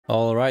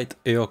Alright,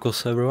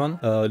 Eyokos everyone.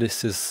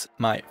 This is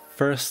my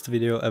first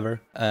video ever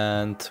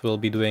and we'll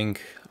be doing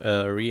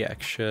a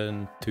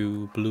reaction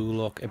to Blue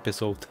Lock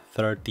episode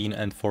 13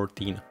 and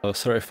 14.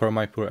 Sorry for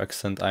my poor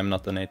accent, I'm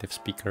not a native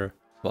speaker.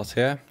 But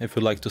yeah, if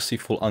you'd like to see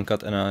full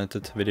uncut and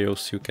unedited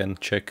videos, you can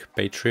check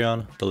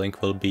Patreon. The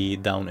link will be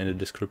down in the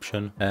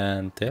description.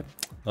 And yeah,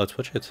 let's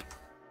watch it.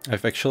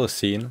 I've actually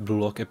seen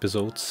Blue Lock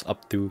episodes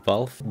up to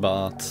 12,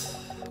 but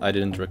I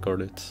didn't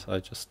record it, I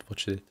just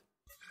watched it.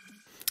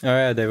 Oh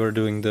yeah, they were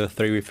doing the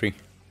 3v3.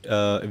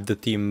 If the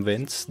team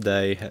wins,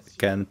 they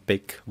can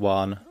pick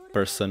one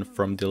person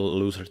from the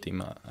loser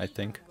team, I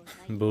think.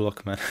 Blue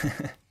Lock man.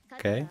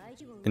 Okay,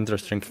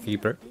 interesting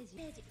keeper.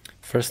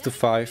 First to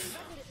 5,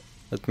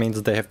 that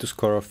means they have to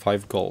score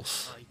 5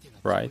 goals,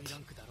 right?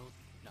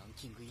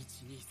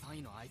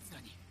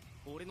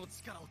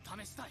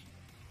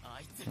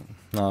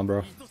 Nah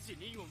bro,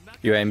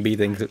 you ain't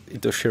beating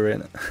ITOSHI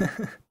RIN.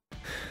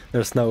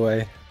 There's no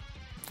way.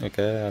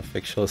 Okay, I've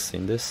actually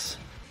seen this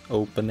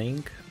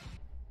opening.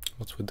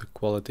 What's with the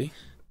quality?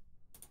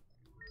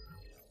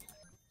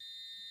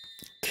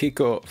 Kick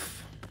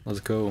off.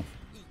 Let's go.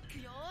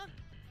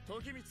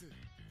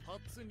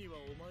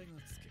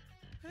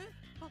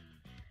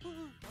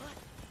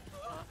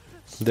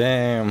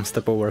 Damn,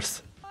 step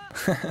overs.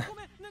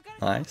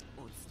 Nice.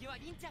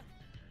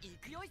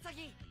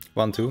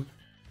 1-2.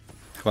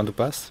 Want to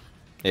pass?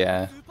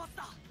 Yeah,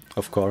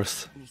 of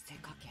course.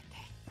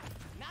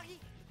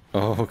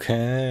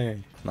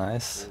 Okay,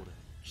 nice.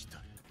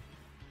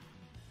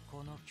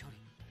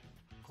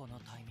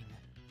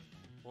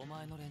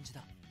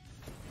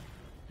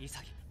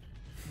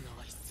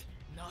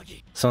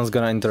 Someone's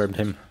gonna interrupt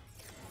him.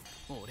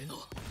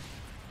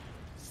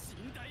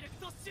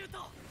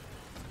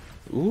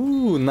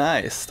 Ooh,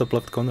 nice, top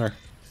left corner.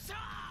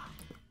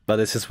 But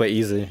this is way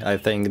easy. I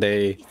think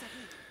they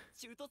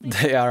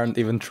aren't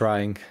even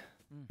trying,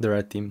 the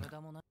red team.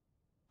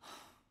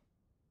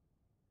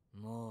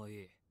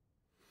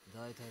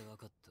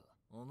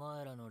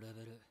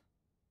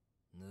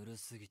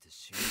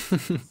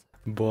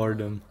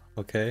 Boredom,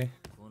 okay.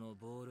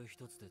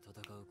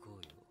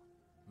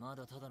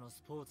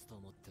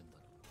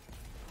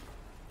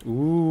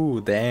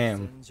 Ooh,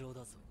 damn.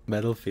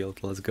 Battlefield,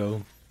 let's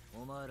go.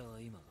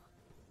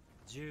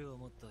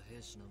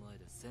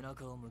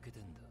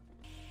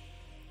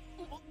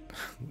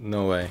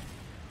 No way.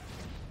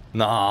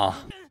 Nah,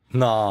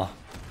 nah.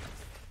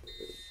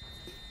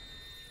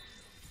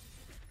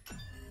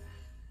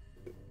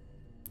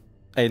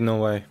 Ain't no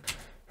way.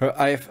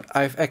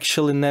 I've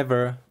actually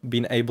never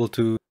been able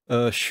to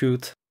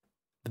shoot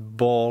the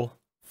ball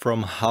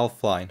from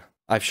Halfline.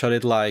 I've shot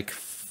it like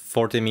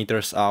 40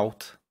 meters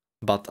out,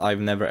 but I've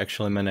never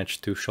actually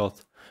managed to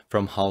shot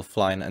from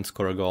Halfline and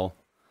score a goal.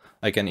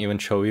 I can even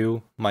show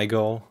you my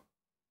goal,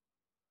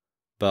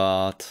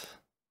 but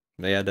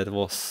yeah, that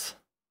was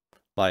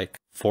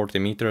like 40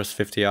 meters,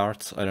 50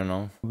 yards, I don't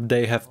know.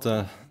 They have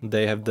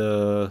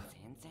the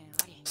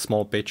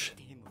small pitch.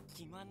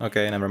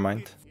 Okay, never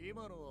mind.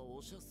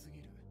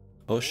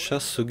 Osha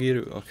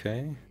Sugiru,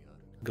 okay.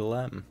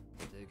 Glam.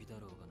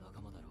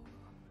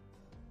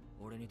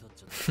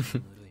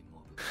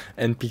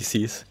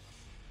 NPCs.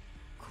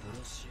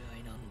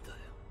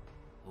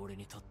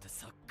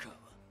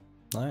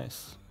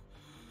 Nice.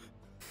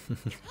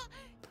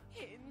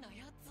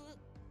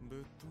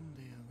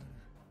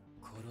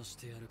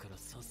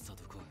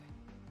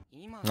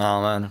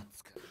 Oh man,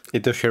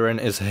 ITOSHI RIN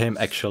is him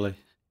actually.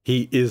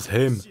 He is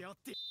him.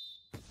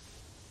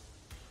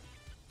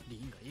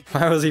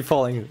 Why was he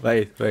falling?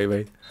 Wait.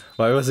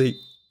 Why was he...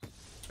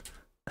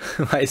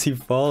 Why is he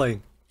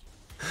falling?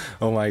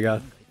 Oh my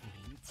god.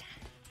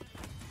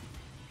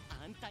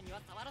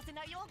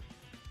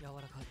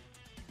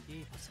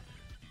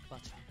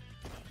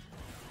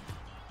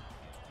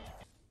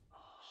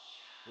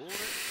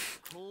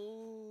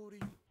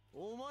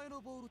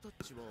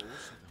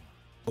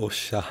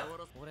 Osha.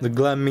 The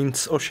glam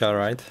means Osha,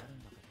 right?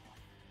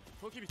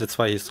 That's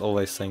why he's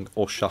always saying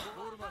Osha.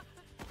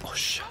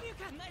 Osha.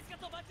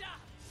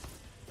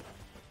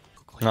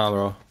 Nah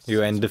bro,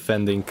 you ain't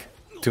defending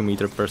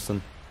 2-meter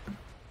person.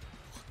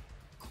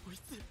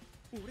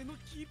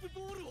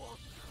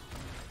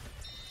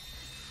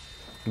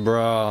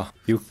 Bruh,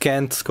 you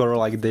can't score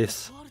like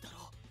this.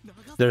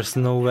 There's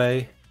no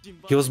way.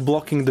 He was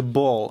blocking the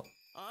ball,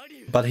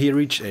 but he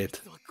reached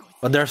it.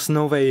 But there's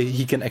no way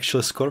he can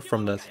actually score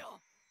from that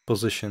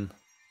position.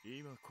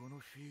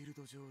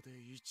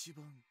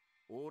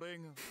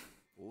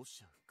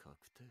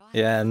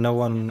 Yeah, no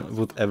one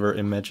would ever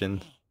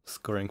imagine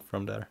scoring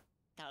from there.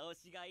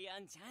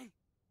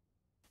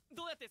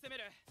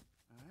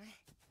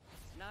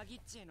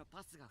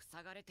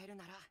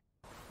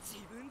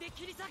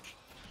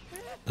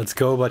 Let's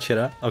go,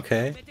 Bachira.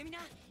 Okay.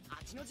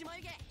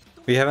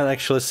 We haven't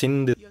actually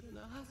seen this.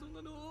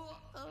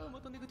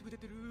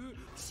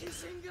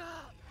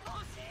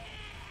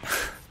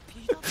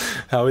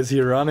 How is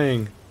he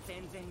running?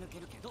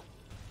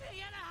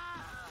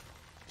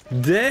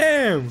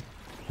 Damn!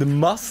 The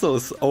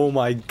muscles! Oh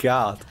my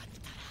god.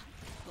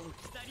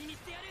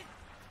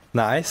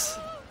 Nice.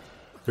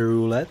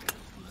 roulette.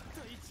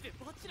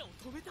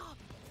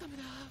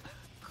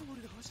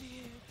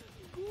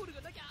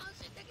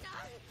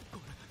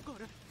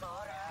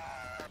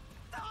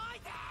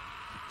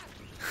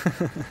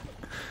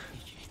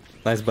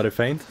 Nice body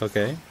feint,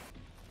 okay.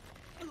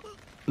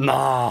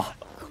 Nah!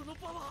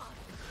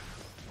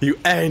 You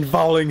ain't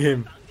fouling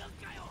him!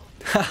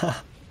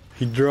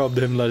 He dropped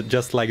him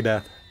just like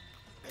that.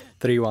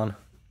 3-1.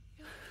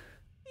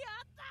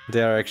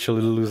 They are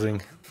actually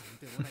losing.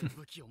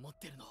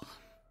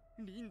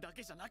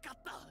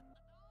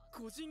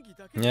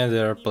 Yeah,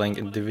 they are playing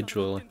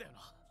individually.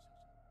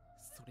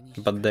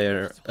 But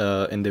their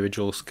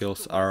individual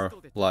skills are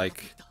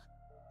like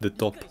the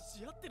top.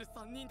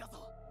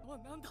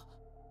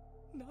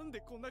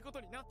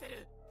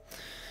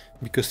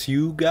 Because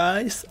you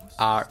guys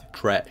are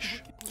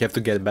trash. You have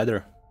to get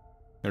better.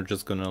 You're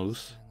just gonna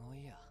lose.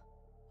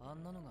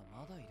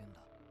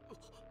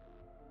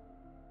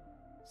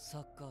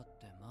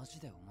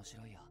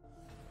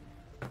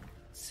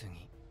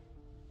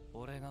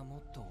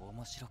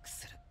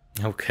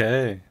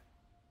 Okay.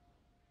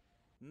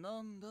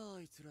 なんだ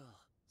あいつら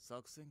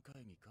作戦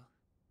会議か。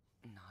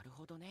なる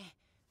ほどね。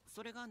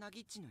それがナギ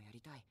ッチのやり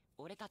たい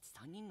俺たち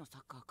3人のサ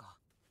ッカーか。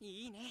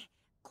いいね。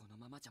この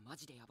ままじゃマ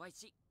ジでやばい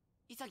し。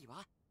イサギ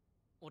は？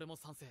俺も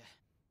賛成。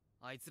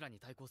あいつらに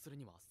対抗する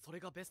にはそれ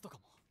がベストか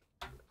も。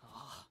あ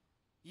あ、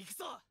行く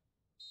ぞ。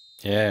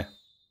Yeah,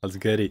 let's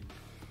get it.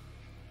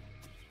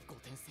 5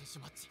点選手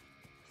マッチ。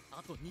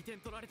あと2点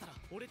取られたら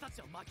俺たち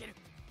は負ける。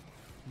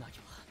ナギ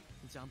は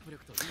ジャンプ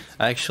力とリーチ。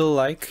I actually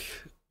like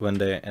when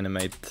they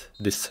animate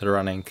this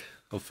running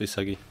of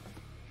Isagi.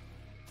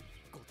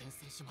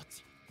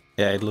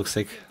 Yeah, it looks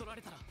sick.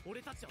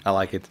 I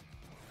like it.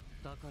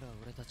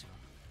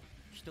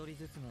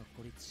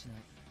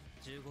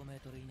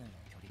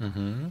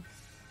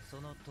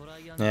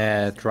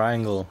 Yeah,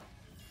 triangle.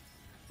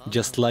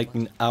 Just like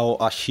in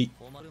Aoashi.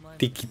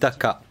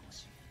 Tiki-taka.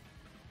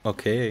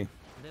 Okay.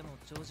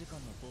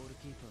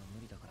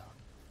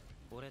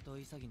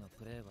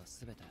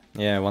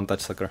 Yeah, one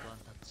touch sucker.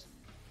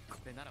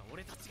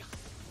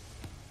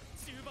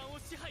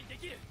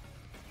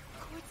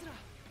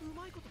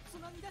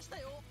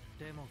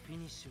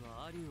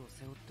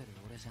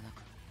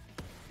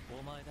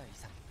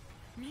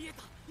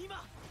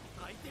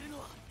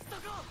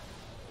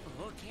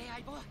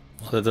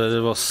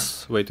 That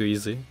was way too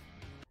easy.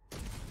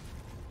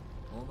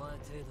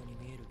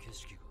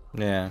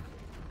 Yeah.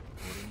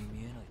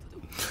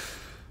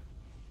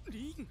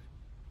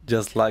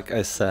 Just like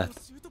I said,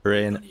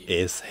 Rin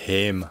is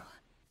him.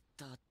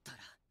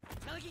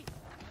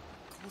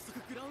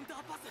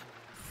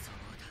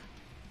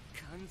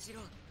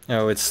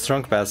 Oh, with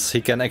strong pass,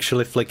 he can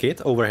actually flick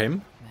it over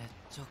him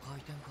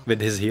with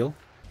his heel.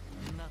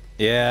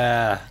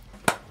 Yeah,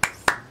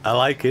 I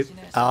like it.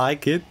 I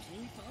like it.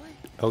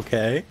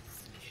 Okay.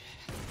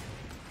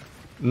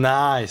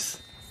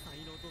 Nice.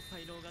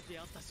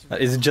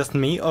 Is it just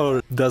me,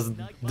 or does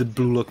the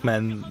blue lock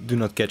man do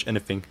not catch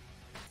anything?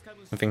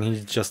 I think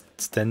he's just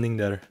standing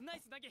there.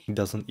 He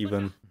doesn't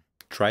even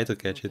try to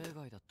catch it.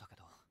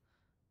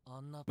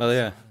 Well,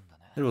 yeah,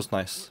 it was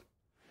nice.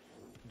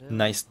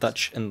 Nice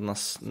touch and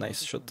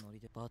nice shot.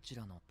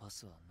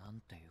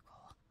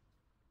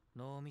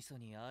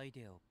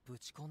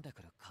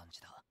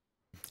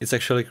 It's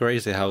actually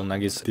crazy how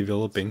Nagi's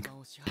developing,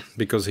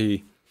 because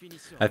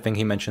I think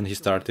he mentioned he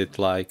started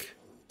like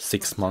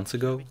 6 months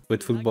ago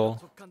with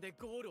football.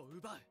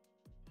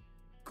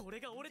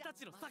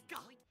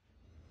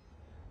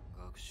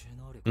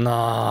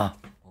 Nah,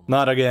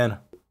 not again.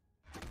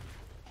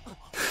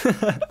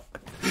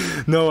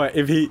 No way,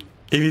 if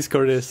he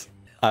scored this,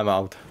 I'm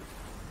out.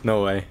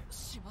 No way.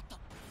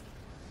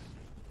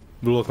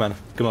 Blue lock man,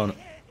 come on.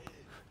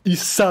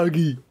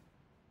 Isagi!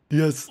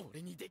 Yes!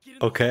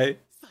 Okay,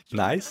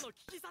 nice.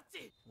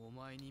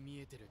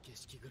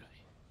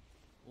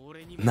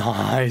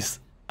 Nice!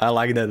 I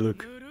like that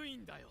look.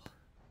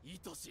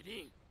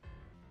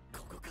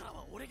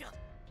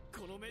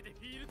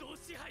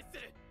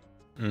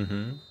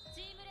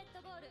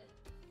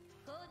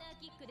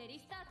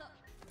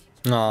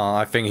 No,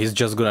 I think he's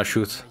just gonna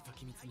shoot.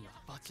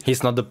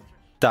 He's not the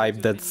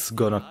type that's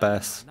gonna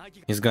pass.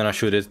 He's gonna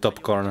shoot it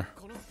top corner.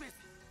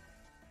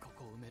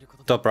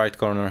 Top right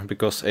corner,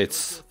 because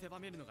it's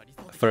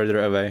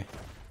further away.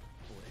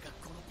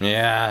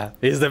 Yeah,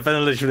 he's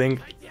definitely shooting.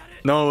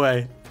 No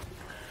way.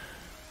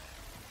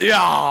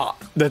 Yeah,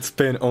 that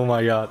spin, oh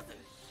my god.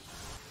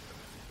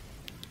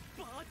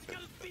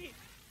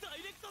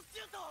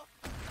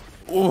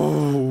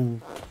 Ooh.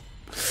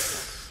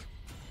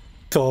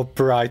 Top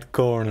right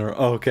corner,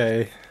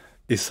 okay.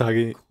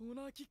 Isagi.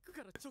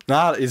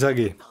 Nah,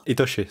 Isagi.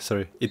 Itoshi,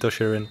 sorry.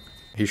 ITOSHI RIN.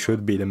 He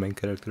should be the main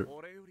character.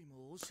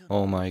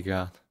 Oh my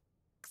god.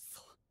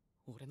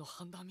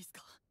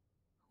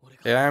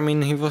 Yeah, I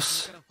mean,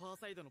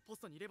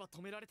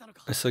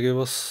 Isagi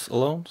was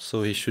alone,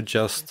 so he should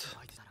just...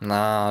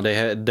 Nah, they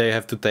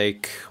have to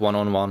take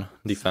one-on-one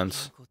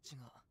defense.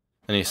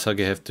 And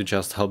Isagi have to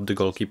just help the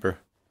goalkeeper.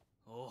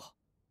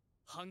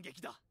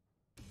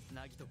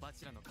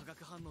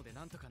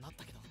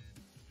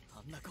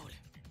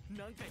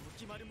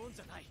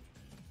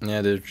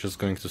 Yeah, they're just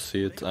going to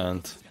see it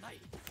and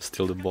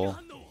steal the ball.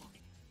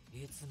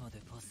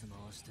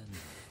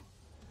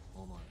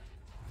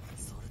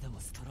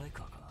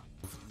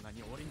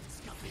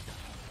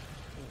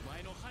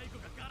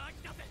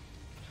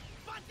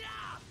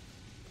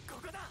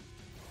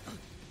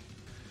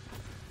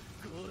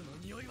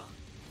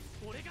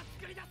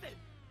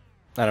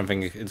 I don't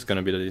think it's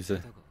gonna be that easy.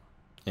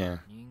 Yeah.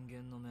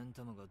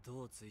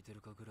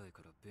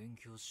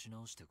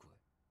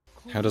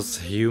 How does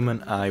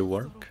human eye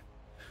work?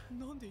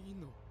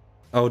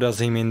 Oh, does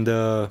he mean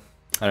the...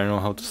 I don't know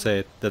how to say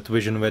it. That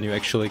vision when you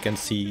actually can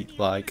see,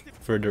 like,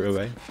 further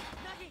away?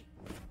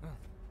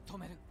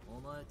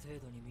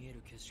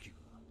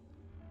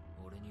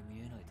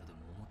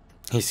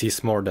 He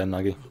sees more than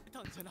Nagi.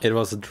 It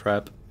was a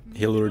trap.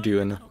 He lured you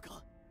in.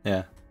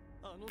 Yeah.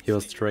 He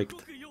was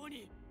tricked.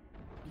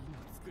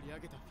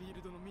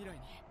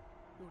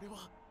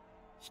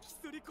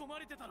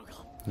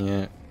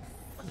 Yeah.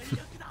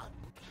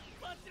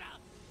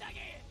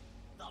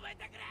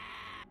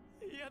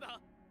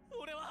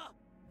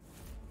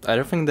 I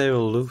don't think they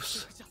will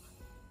lose.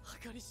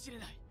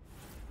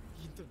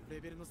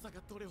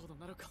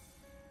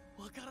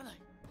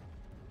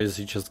 Is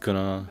he just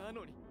gonna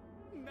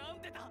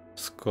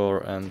score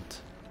and...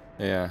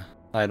 yeah,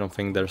 I don't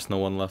think there's no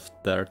one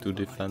left there to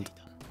defend.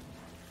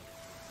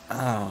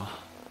 Ah.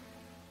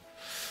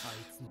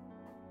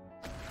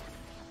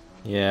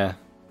 Yeah.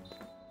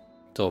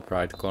 Top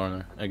right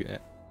corner again.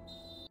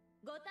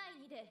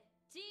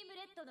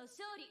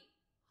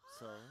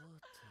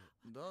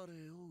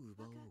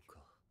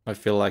 I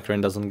feel like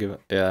Rin doesn't give a...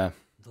 yeah.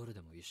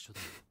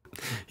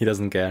 He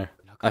doesn't care.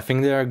 I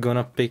think they are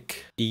gonna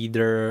pick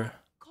either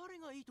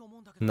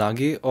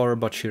Nagi or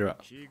Bachira.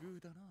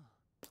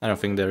 I don't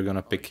think they're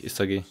gonna pick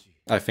Isagi.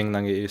 I think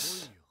Nagi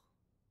is...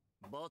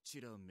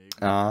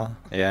 ah,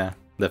 yeah,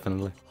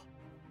 definitely.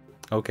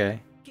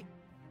 Okay.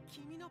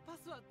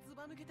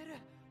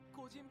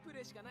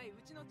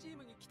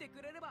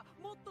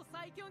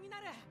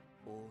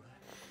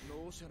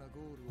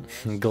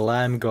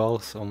 Glam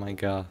goals, oh my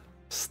god.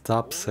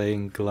 Stop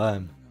saying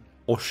glam.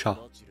 Osha.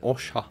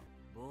 Osha.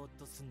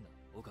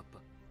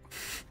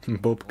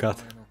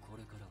 Bobcat.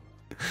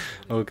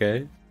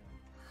 Okay.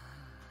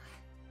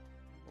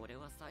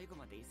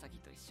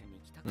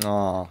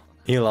 Oh,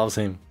 he loves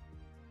him.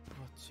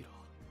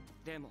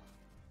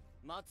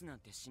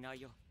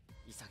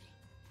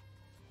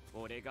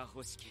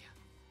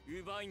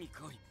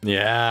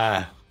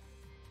 Yeah.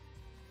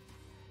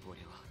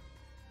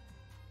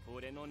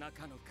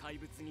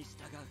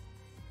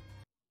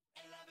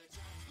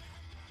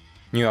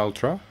 New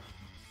outro.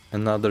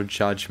 Another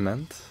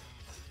judgment.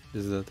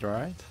 Is that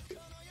right?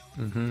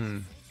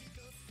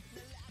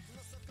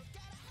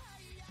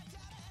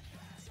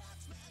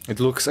 It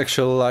looks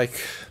actually like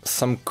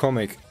some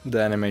comic, the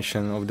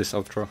animation of this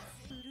outro.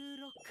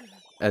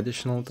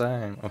 Additional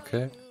time,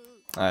 okay.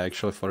 I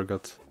actually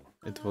forgot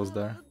it was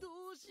there.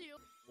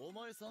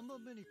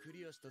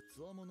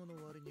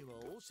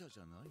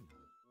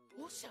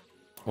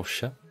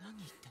 Osha?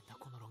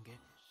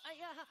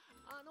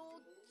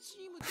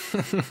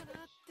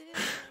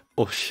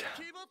 Osha.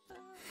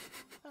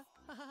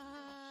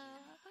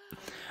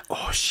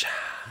 Osha.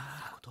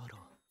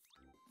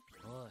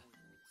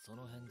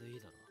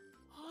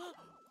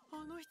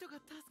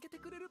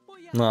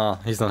 No,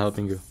 he's not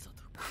helping you.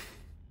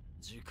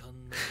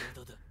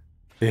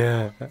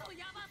 Yeah,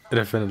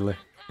 definitely.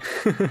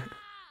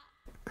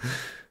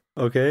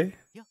 Okay.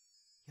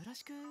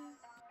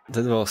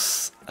 That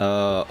was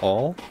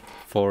all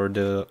for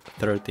the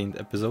 13th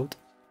episode.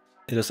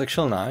 It was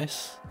actually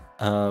nice,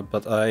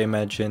 but I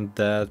imagined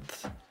that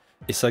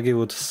Isagi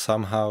would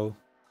somehow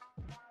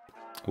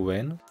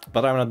win.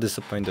 But I'm not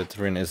disappointed,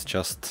 Rin is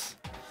just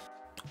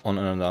on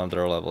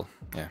another level.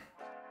 Yeah.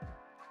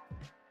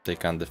 They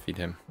can't defeat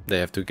him. They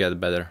have to get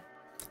better.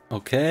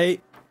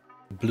 Okay.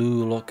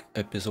 Blue Lock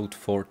episode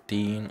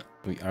 14.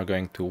 We are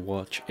going to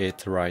watch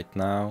it right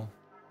now.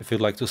 If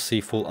you'd like to see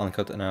full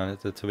uncut and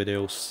unedited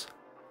videos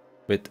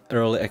with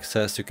early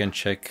access, you can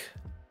check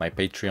my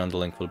Patreon. The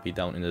link will be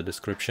down in the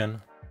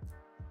description.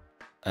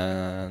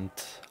 And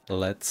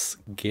let's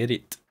get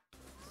it.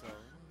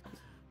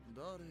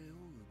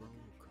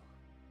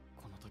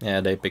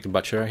 Yeah, they picked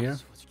Bachira here.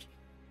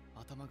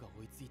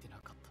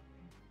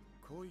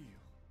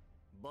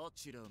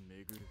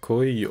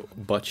 Koiyo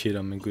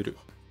Bachira Meguru.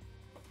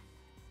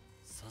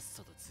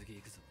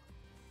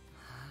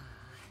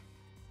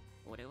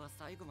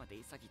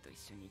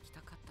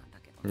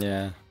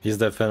 Yeah, he's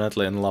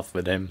definitely in love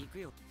with him.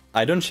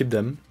 I don't ship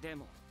them.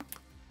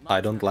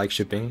 I don't like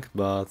shipping,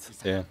 but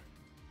yeah,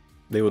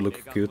 they would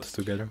look cute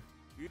together.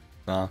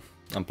 Nah,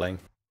 I'm playing.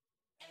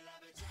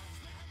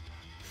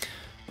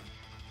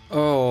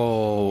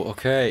 Oh,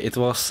 okay, it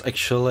was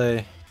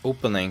actually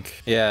opening.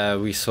 Yeah,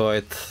 we saw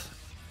it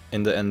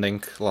in the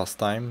ending last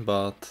time,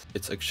 but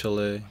it's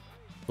actually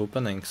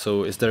opening.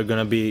 So is there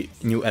gonna be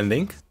new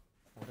ending?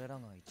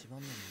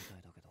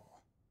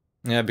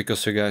 Yeah,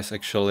 because you guys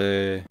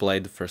actually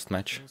played the first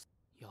match.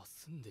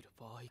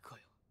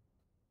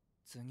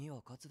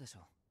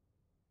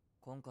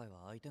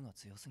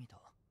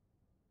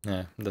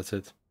 Yeah, that's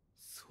it.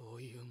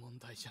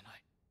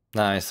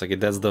 Nice, okay,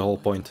 that's the whole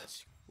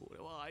point.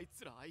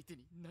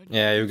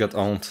 Yeah, you got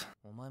owned.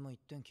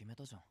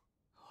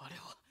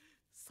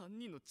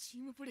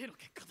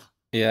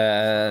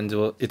 Yeah, and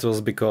it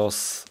was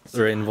because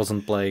Rin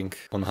wasn't playing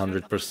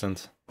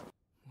 100%.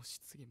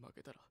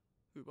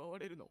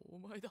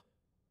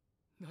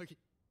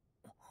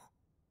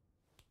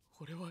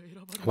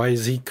 Why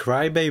is he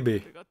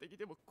crybaby?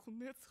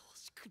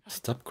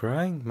 Stop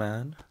crying,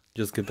 man.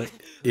 Just get back.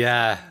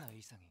 Yeah.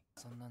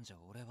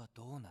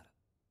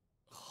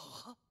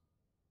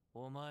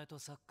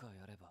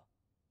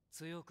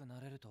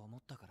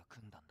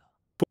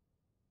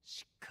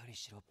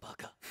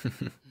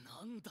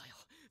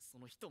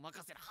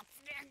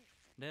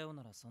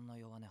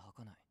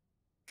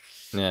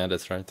 Yeah,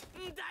 that's right.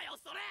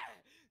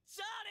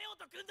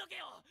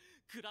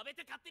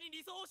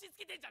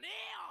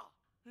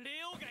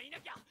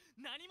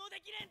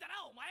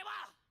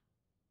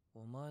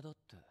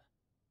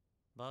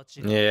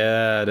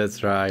 Yeah,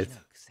 that's right.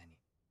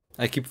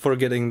 I keep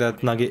forgetting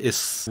that Nagi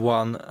is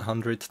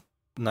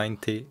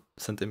 190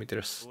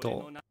 centimeters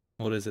tall.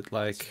 What is it,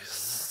 like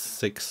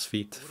 6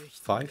 feet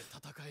 5?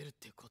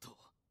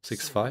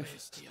 6'5"?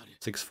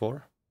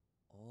 6'4"?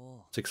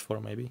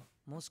 6'4" maybe?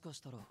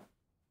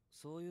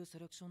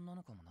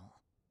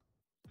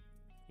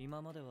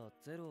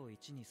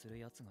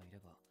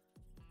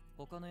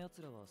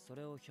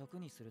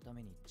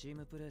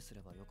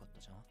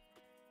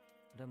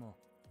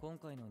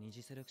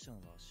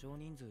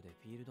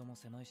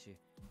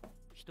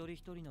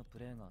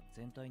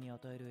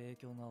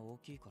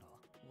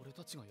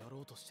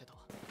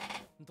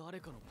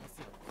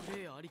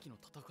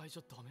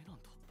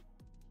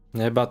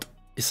 Yeah, but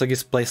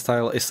Isagi's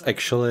playstyle is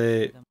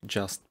actually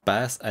just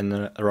pass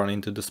and run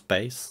into the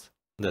space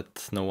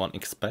that no one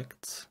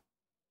expects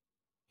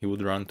he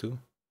would run to.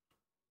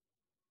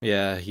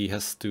 Yeah, he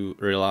has to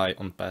rely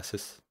on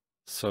passes.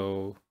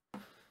 So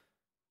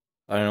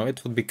I don't know,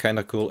 it would be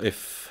kinda cool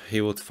if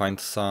he would find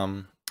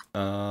some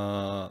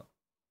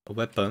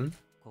weapon,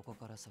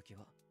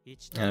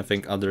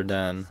 anything other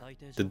than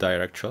the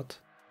direct shot.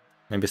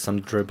 Maybe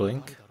some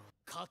dribbling.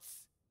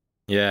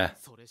 Yeah.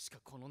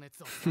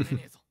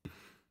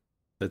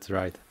 That's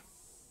right.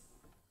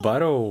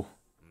 Baro!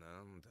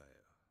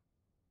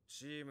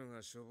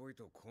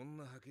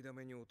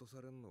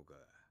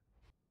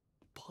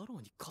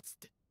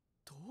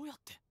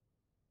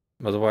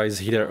 But why is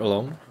he there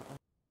alone?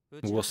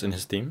 Who was in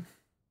his team?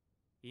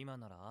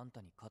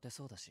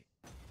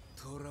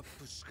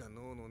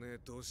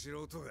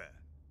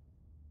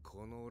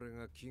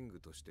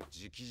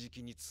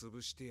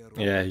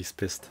 Yeah, he's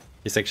pissed.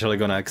 He's actually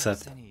gonna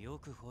accept.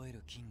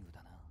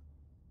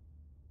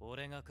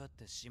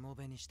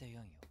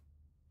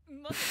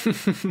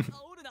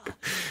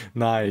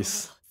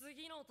 Nice.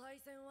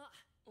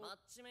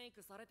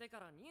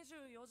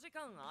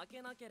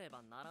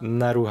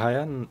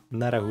 Naruhaya?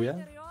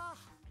 Narahuya?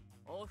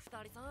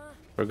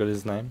 Forgot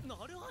his name.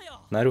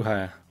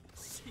 Naruhaya.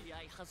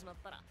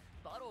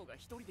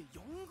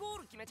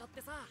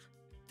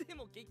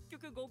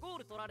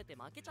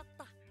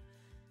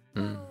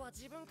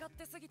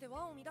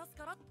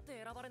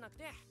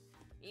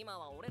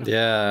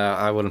 Yeah,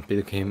 I wouldn't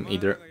pick him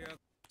either.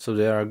 So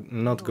they are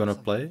not gonna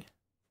play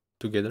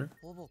together?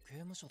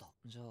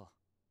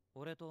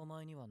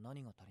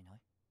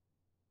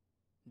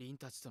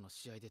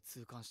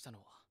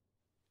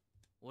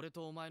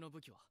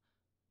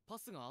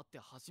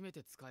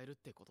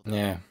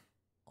 Yeah,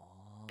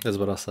 that's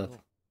what I said.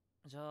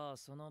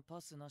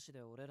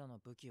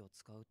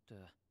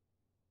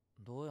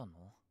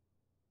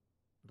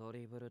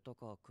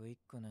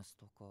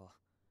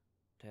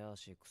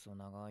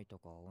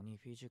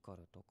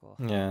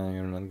 Yeah,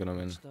 you're not gonna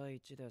win.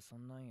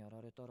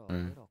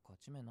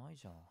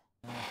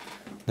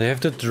 They have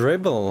to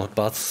dribble,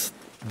 but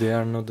they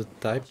are not the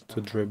type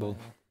to dribble.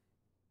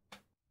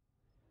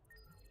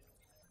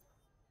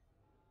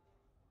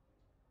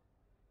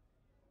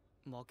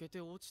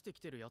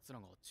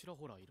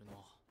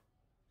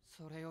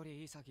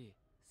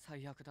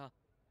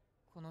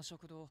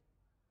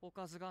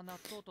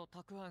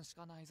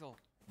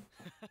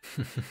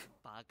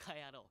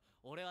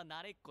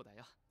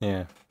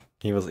 Yeah,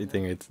 he was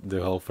eating it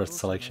the whole first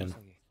selection.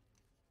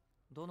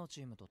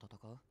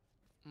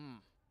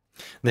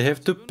 They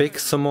have to pick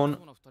someone.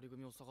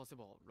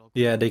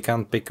 Yeah, they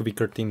can't pick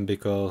weaker team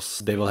because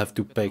they will have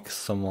to pick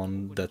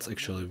someone that's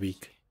actually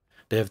weak.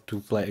 They have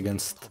to play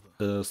against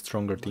a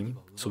stronger team,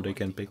 so they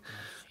can pick.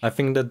 I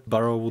think that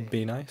Barrow would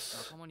be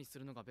nice.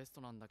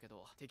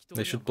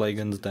 They should play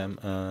against them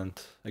and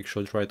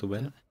actually try to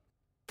win.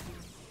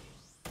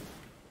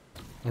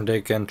 Or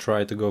they can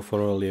try to go for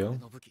a Leo.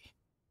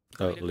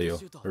 Oh, Leo.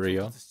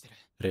 Rio.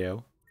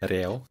 Rio.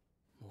 Rio.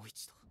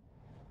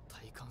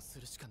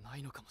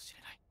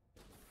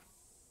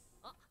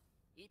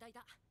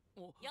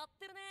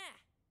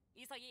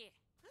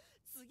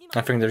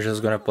 I think they're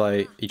just gonna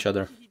play each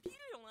other.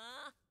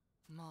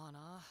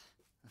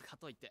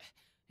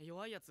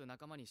 弱いやつ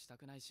仲間にした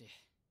くないし。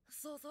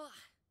そうそう。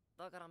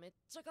だからめっ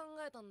ちゃ考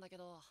えたんだけ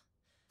ど、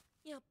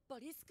やっぱ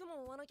リスク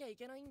も負わなきゃい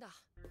けないんだ。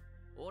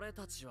俺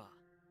たちは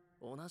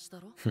同じだ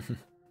ろ。ビ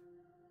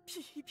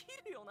ビ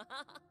るよな。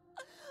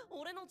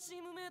俺のチ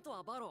ームメイト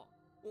はバロ、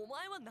お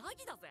前はナ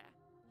ギだぜ。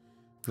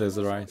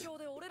That's right. 東京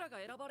で俺らが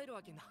選ばれる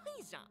わけな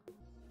いじゃん。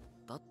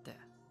だって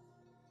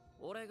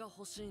俺が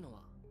欲しいのは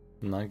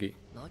ナギ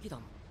だ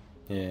もん。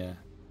Yeah.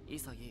 イ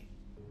サギ、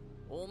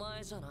お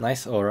前じゃない。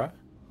 Nice aura.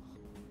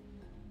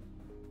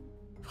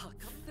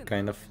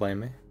 Kind of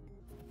flamey.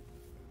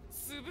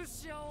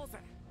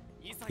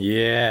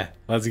 Yeah,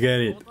 let's get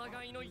it.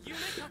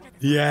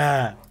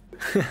 Yeah.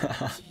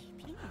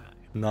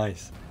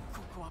 Nice.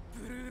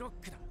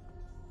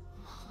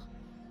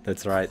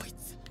 That's right.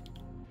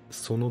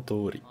 その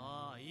通り。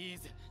ああ、いい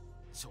ぜ。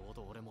ちょう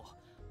ど俺も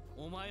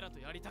お前らと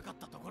やりたかっ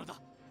たところだ。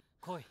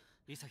来い、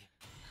イサギ。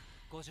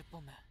50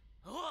本目。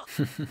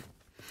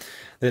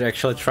They're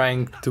actually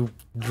trying to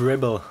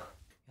dribble.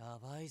 や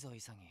ばいぞ、イ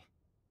サギ。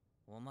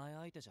お前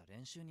相手じゃ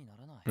練習にな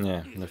らない。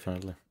Yeah,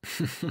 definitely.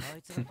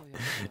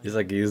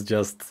 Isagi is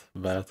just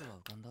bad.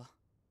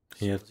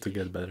 He has to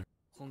get better.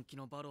 本気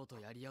のバローと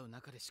やり合う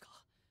中でしか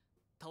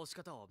倒し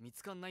方は見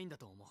つかんないんだ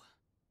と思う。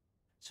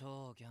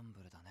超ギャン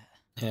ブルだね。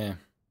Yeah.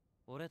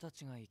 俺た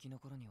ちが生き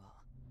残るには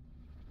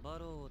バ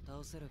ローを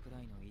倒せるく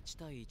らいの1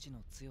対1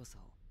の強さ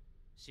を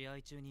試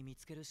合中に見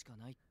つけるしか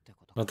ないって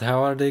こと。But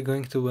how are they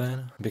going to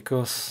win?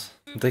 Because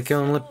they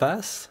can only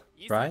pass,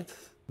 right?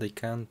 They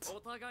can't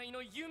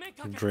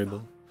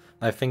dribble.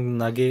 I think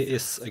Nagi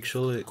is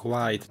actually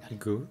quite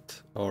good,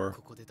 or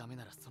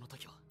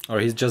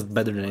he's just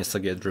better than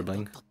Isagi at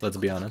dribbling, let's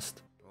be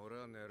honest.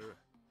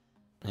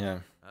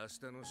 Yeah.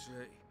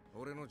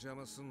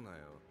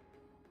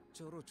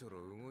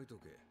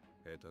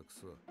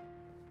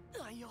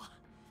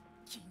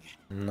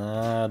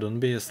 Nah, don't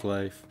be a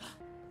slave.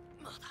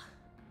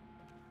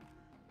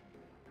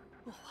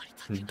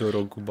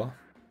 Doroguba.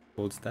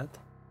 What's that?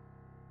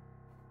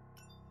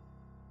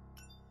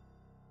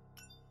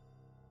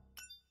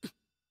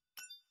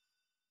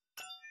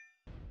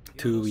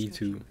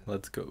 2v2,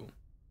 let's go.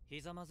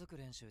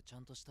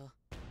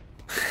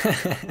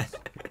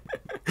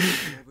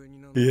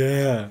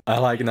 Yeah, I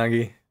like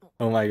Nagi.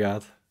 Oh my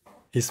god.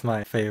 He's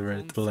my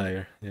favorite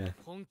player, yeah.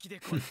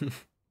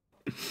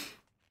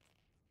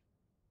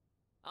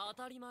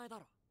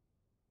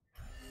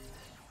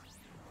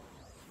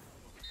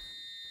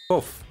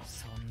 Off.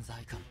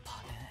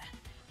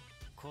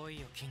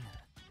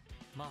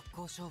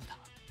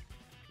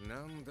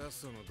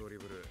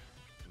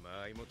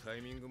 前もタ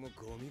イミングも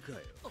ゴミかよ。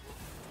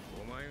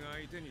お前が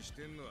相手にし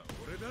てんのは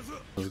俺だぞ。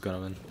Who's gonna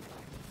win?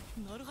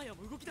 ナルハヤ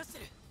も動き出して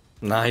る。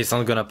 Nah, he's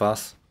not gonna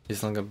pass.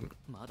 He's not gonna...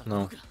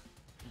 No.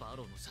 バ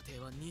ローの射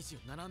程は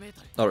27メー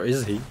トル。 Or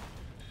is he?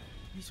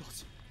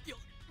 28、いや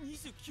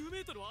29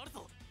メートルはある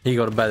ぞ。 He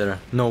got better.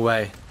 No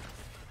way.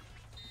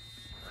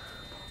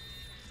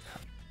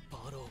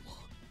 バローも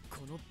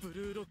このブ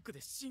ルーロックで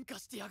進化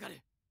してやが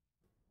る。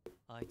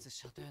あいつ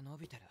射程伸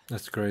びてる。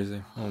 That's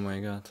crazy. Oh my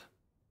god.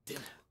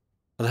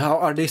 But how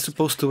are they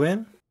supposed to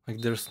win?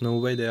 Like, there's no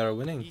way they are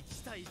winning.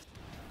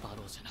 バ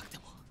ローじゃなくて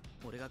も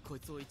俺がこい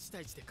つを1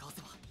対1でかわ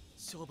せば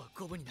勝負は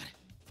五分になる。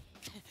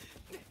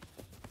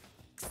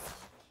くそ、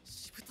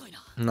しぶといな。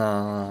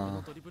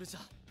Nah. ドリブルじゃ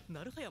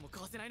ナルハヤも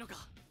かわせないのか。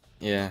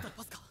 Yeah,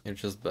 you're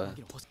just bad.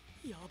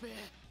 やべ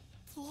え、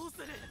どうす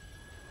る。出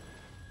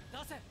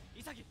せ、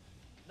イサギ。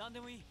何で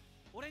もいい。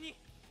俺に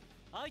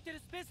空いてる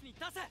スペースに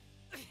出せ。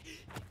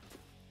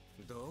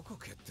どこ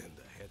蹴ってん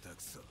だ、下手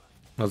くそ。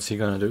 What's he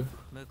gonna do?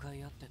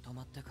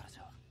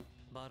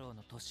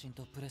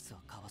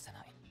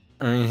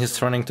 I mean,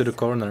 he's running to the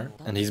corner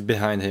and he's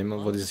behind him.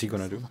 What is he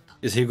gonna do?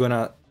 Is he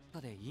gonna...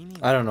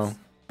 I don't know.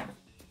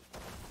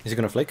 Is he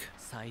gonna flick?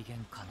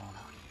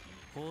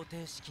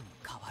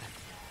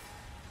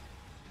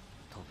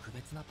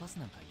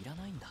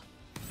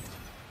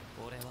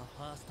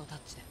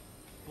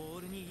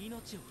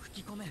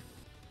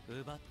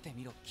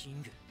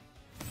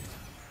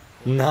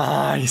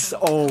 Nice!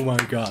 Oh my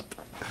god.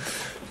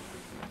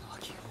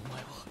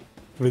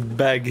 With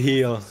back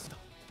heel.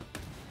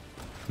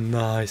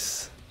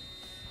 Nice.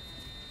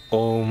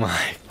 Oh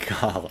my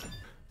god.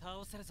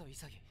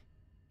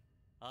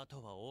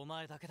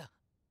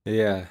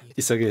 Yeah,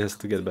 Isagi has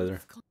to get better.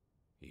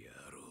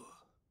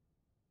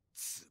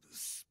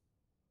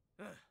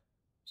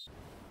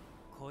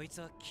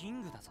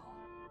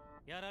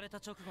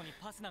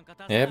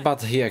 Yeah,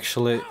 but he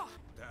actually...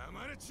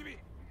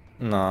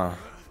 Nah.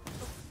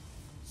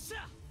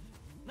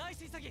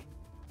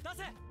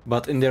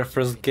 But in their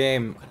first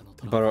game,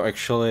 Baro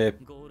actually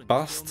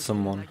passed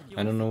someone.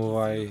 I don't know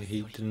why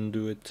he didn't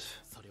do it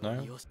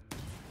now.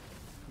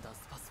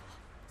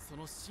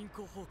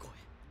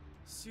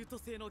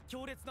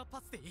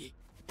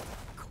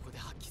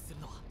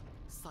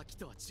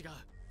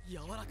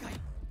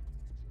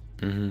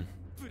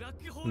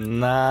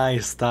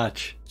 Nice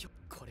touch.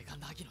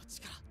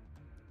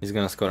 He's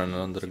gonna score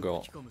another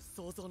goal.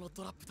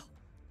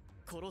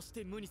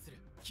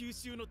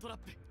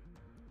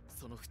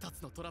 その2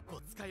つのトラップ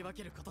を使い分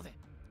けることで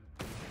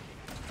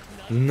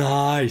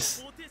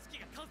Nice!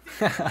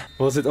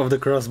 Was it off the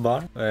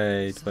crossbar?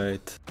 Wait.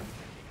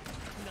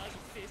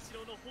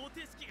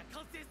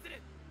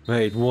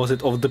 Wait, was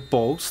it off the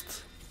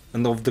post?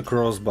 And off the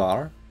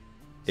crossbar?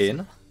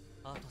 In?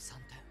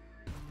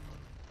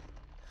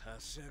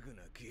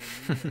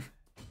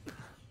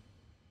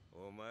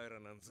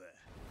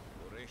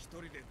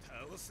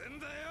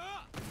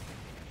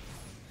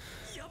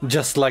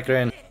 Just like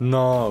Ren.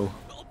 No.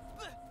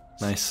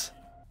 Nice.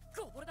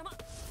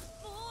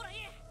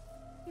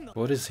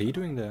 What is he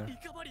doing there?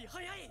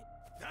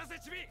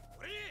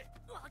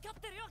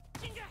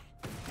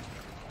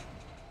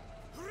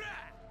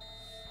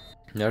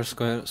 They're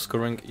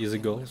scoring easy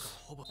goals.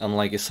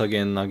 Unlike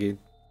Isagi and Nagi,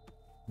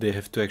 they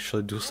have to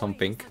actually do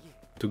something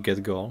to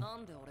get goal.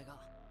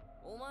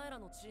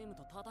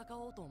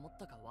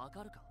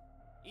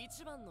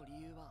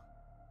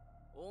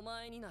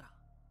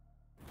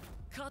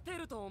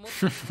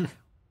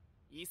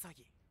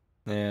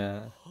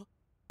 Yeah,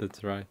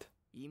 that's right.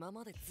 今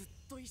までずっ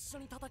と一緒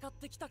に戦っ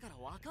てきたから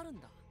わかるん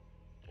だ。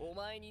お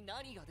前に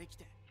何ができ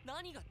て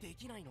何がで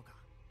きないのか。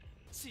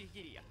ち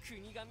ぎりや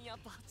国神や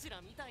バチラ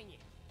みたいに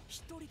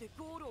一人で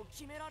ゴールを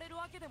決められる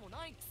わけでも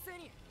ないくせ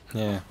に。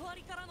Yeah. 周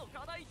りからの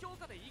課題評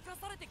価で生か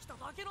されてきた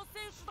だけの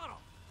選手だろ。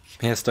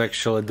 He has to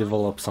actually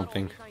develop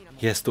something.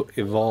 He has to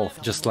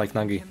evolve, just like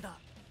Nagi.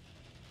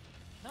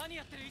 何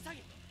やってるイサ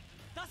ギ。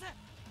出せ。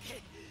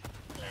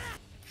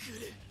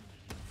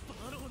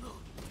バローの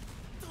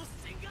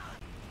突進が。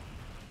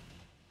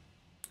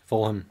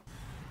 Follow him.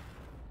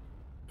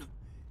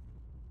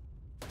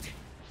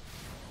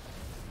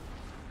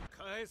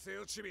 返せ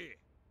よチビ。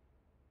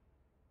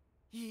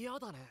嫌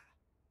だね。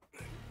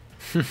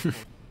そう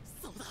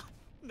だ。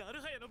ナ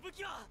ルハヤの武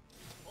器は。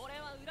俺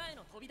は裏へ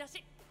の飛び出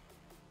し。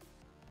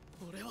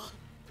俺は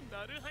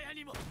ナルハヤ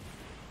にも。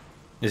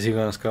Is he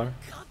gonna score?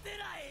 勝て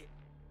ない。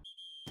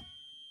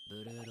ブ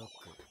ルーロッ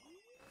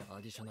ク。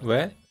アディショナル。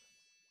 Wait?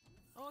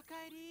 おか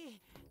え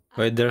り。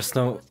 Wait, there's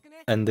no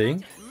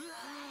ending?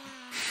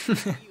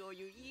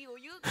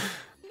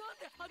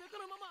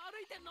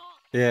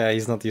 Yeah,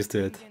 he's not used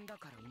to it.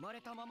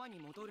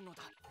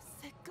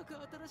 せっかく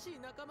新しい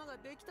仲間が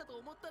できたと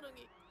思ったの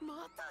に、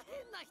また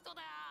変な人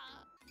だ。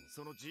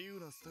その自由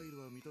なスタイ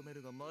ルは認め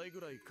るが前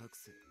ぐらい隠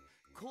せ。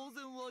公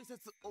然わいせ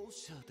つオッ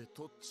シャーで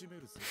とっちめ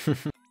るぜ。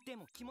で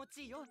も気持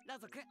ちいいよ、ラ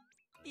族。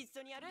一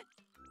緒にやる？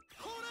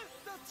ほれ、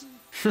ダッチ。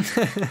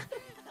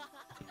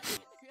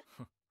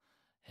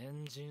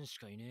変人し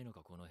かいねえの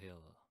かこの部屋は。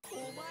お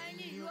前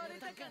に言われ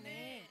たか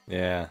ね。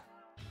 Yeah.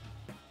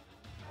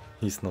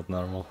 He's not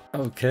normal.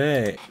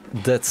 Okay,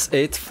 that's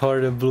it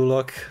for the Blue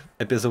Lock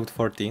episode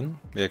 14.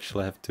 We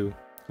actually have to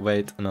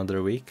wait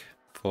another week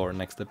for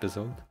next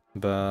episode.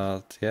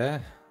 But yeah,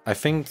 I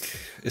think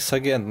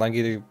Isagi and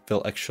Nagi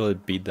will actually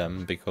beat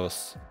them,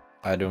 because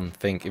I don't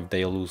think if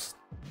they lose,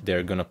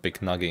 they're gonna pick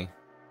Nagi.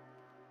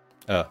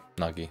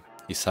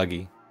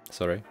 Isagi,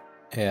 sorry.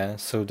 Yeah,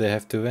 so they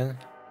have to win,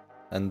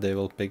 and they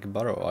will pick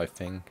Barrow, I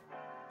think.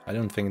 I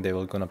don't think they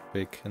will gonna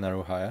pick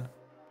Naruhaya,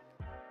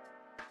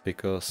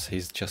 because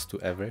he's just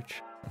too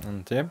average.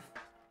 And yeah,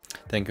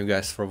 thank you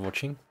guys for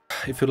watching.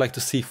 If you'd like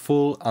to see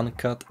full,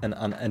 uncut and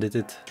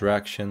unedited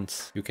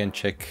reactions, you can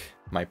check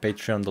my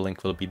Patreon, the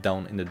link will be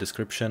down in the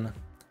description.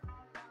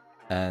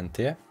 And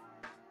yeah,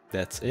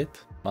 that's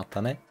it.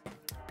 Matane.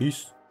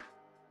 Peace.